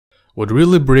What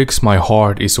really breaks my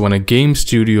heart is when a game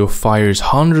studio fires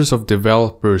hundreds of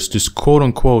developers to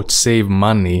quote-unquote save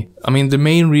money. I mean, the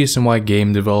main reason why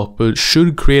game developers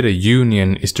should create a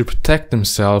union is to protect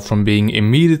themselves from being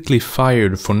immediately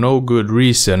fired for no good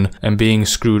reason and being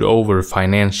screwed over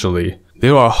financially.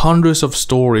 There are hundreds of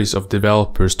stories of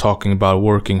developers talking about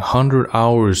working 100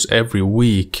 hours every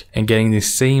week and getting the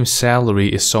same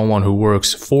salary as someone who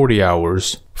works 40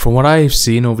 hours. From what I have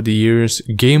seen over the years,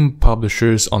 game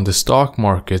publishers on the stock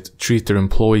market treat their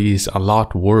employees a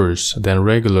lot worse than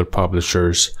regular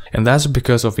publishers, and that's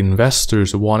because of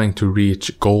investors wanting to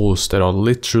reach goals that are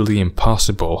literally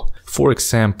impossible. For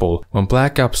example, when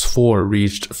Black Ops 4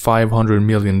 reached $500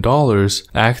 million,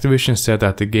 Activision said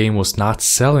that the game was not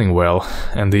selling well,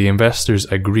 and the investors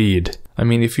agreed. I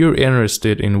mean, if you're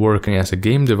interested in working as a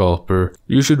game developer,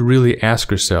 you should really ask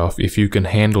yourself if you can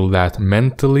handle that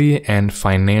mentally and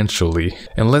financially.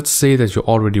 And let's say that you're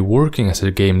already working as a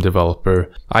game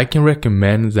developer, I can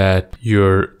recommend that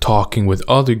you're talking with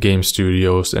other game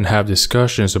studios and have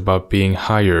discussions about being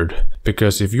hired.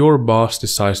 Because if your boss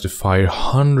decides to fire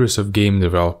hundreds of game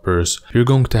developers, you're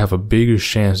going to have a bigger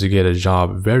chance to get a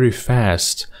job very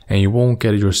fast, and you won't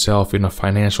get yourself in a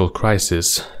financial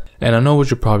crisis. And I know what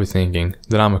you're probably thinking,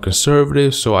 that I'm a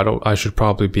conservative, so I should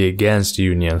probably be against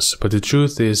unions. But the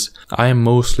truth is, I am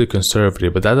mostly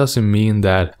conservative, but that doesn't mean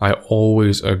that I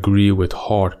always agree with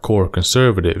hardcore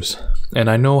conservatives. And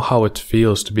I know how it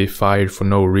feels to be fired for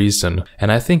no reason,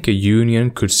 and I think a union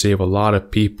could save a lot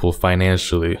of people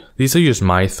financially. These are just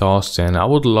my thoughts, and I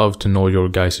would love to know your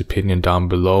guys' opinion down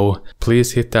below.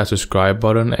 Please hit that subscribe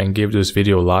button and give this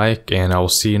video a like, and I will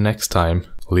see you next time.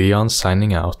 Leon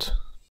signing out.